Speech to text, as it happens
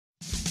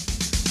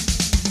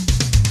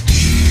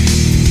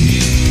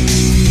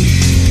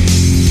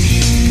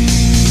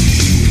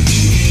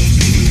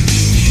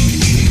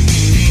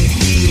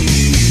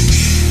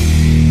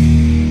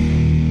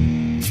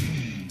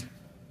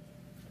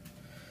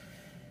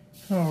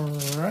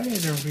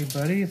Alright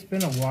everybody, it's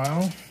been a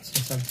while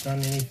since I've done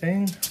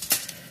anything,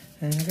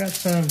 and I got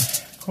some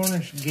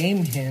Cornish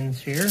game hens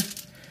here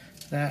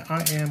that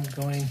I am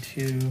going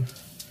to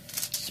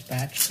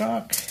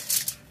spatchcock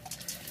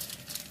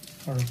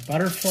or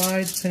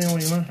butterfly, depending on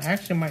what you want. I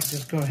actually might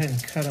just go ahead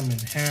and cut them in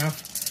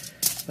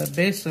half, but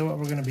basically what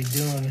we're going to be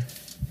doing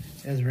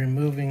is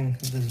removing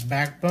this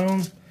backbone,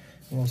 and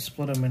we'll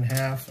split them in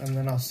half, and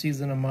then I'll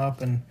season them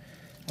up and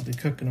I'll be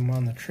cooking them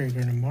on the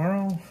Traeger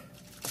tomorrow.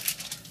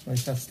 At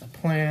least that's the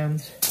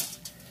plans.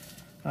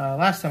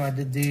 Last time I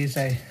did these,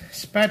 I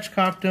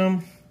spatchcocked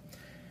them,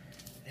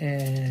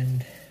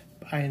 and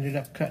I ended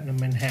up cutting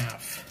them in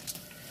half.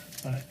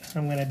 But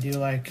I'm gonna do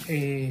like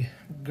a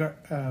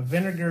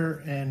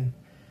vinegar and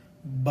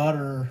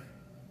butter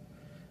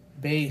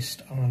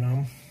based on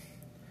them,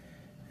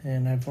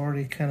 and I've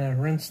already kind of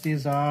rinsed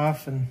these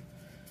off and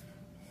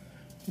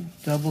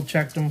double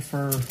checked them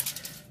for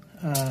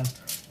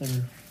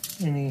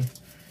any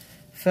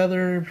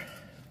feather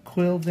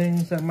quill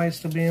things that might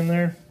still be in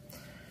there,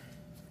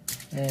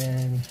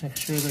 and make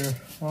sure they're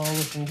all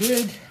looking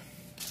good.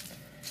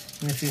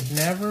 And if you've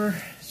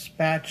never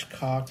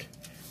spatchcocked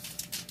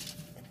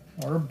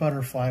or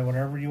butterfly,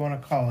 whatever you want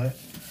to call it,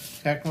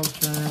 technical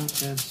term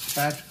is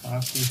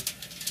spatchcock.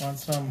 You want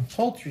some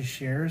poultry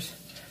shears.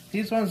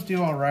 These ones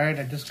do all right.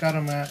 I just got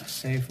them at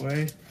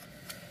Safeway.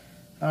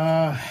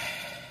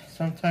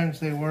 Sometimes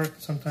they work,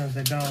 sometimes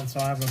they don't, so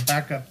I have a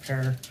backup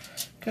pair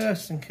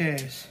just in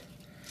case.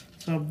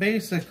 So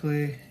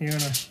basically, you're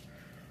gonna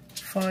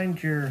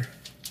find your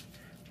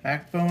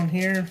backbone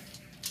here,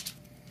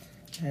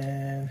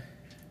 and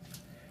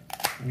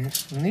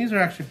these are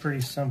actually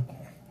pretty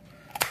simple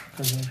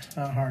because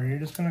they're not hard. You're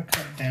just gonna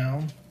cut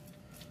down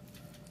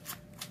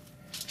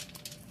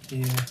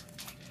the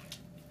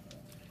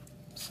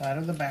side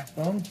of the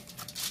backbone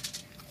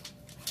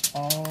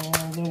all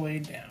the way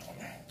down.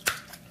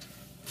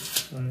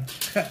 So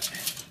cut.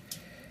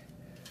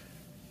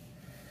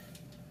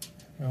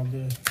 I'll do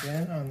it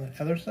again on the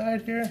other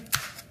side here.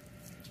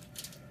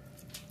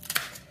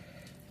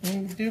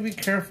 And do be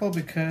careful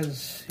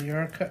because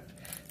there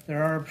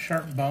are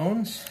sharp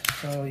bones,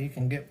 so you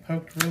can get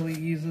poked really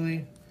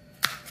easily,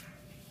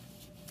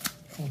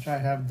 which I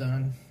have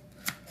done,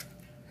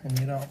 and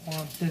you don't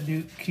want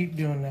to keep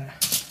doing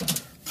that.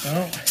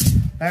 So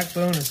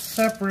backbone is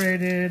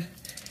separated,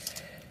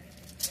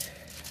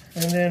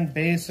 and then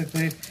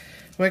basically,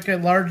 like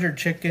at larger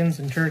chickens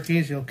and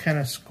turkeys, you'll kind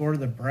of score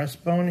the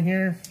breastbone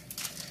here.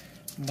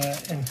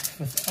 But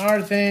with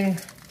our thing,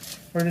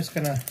 we're just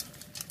gonna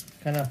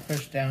kind of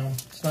push down.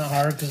 It's not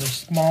hard because they're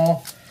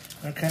small,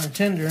 they're kind of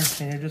tender,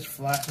 and you just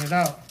flatten it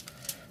out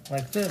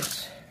like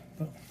this.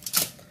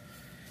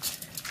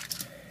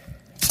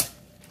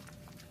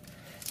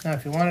 Now,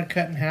 if you want to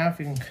cut in half,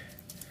 you can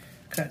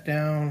cut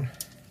down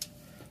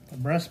the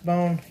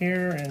breastbone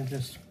here and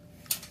just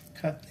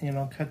cut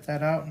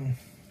that out.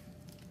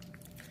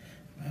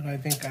 But I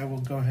think I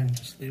will go ahead and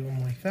just leave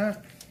them like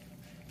that.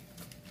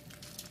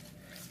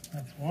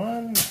 That's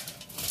one.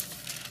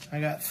 I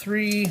got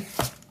 3.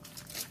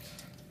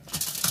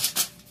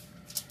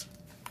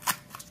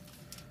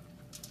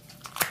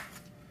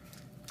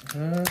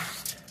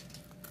 Just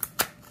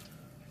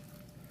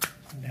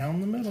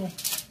down the middle.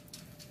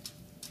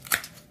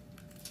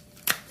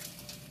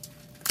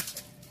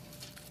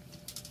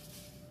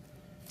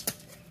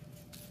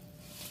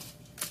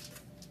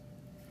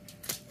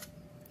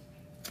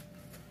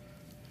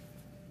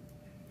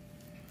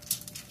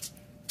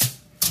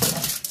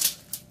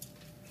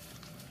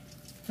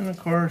 And of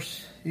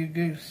course, you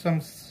get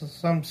some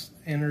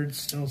innards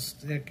still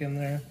stick in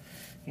there.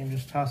 You can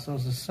just toss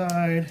those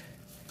aside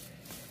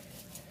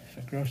if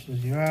it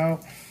grosses you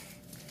out.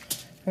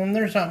 And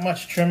there's not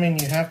much trimming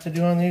you have to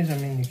do on these. I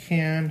mean, you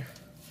can.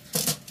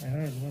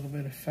 There's a little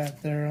bit of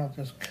fat there. I'll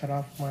just cut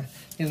off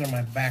these are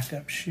my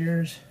backup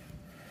shears.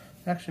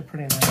 Actually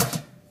pretty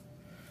nice.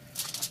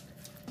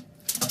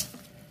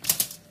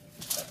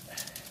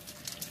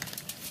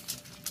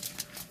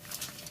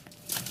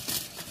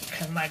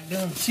 Kind of like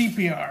doing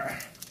CPR.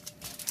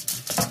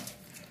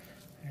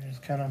 You're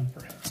just kind of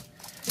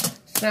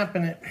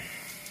snapping it.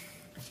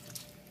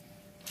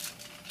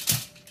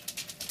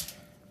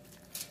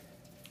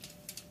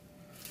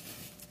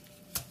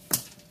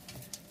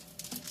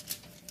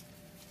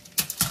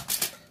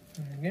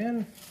 And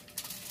again.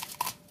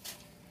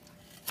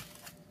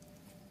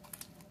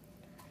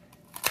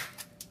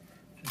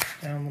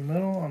 Just down the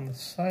middle on the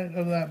side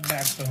of that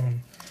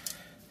backbone.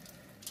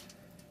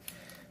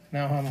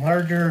 Now on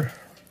larger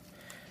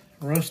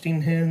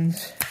roasting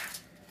hens,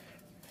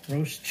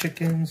 roast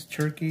chickens,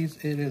 turkeys,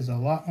 it is a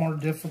lot more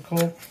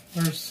difficult.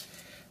 There's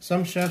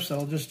some chefs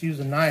that'll just use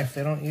a knife.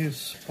 They don't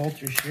use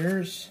poultry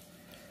shears.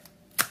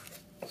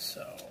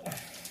 So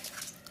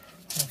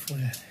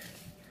hopefully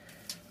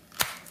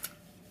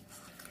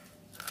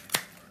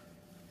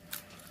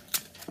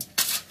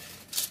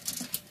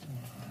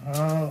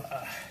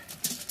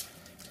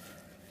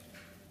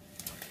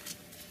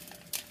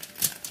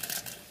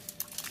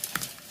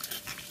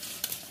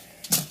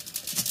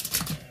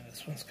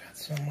this one's got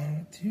some on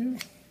it too.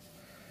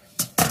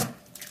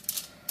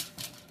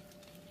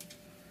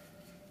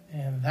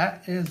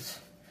 that is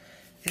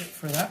it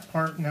for that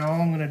part. Now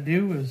all I'm gonna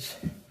do is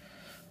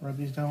rub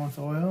these down with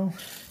oil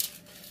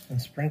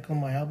and sprinkle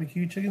my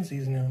barbecue chicken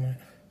seasoning on it.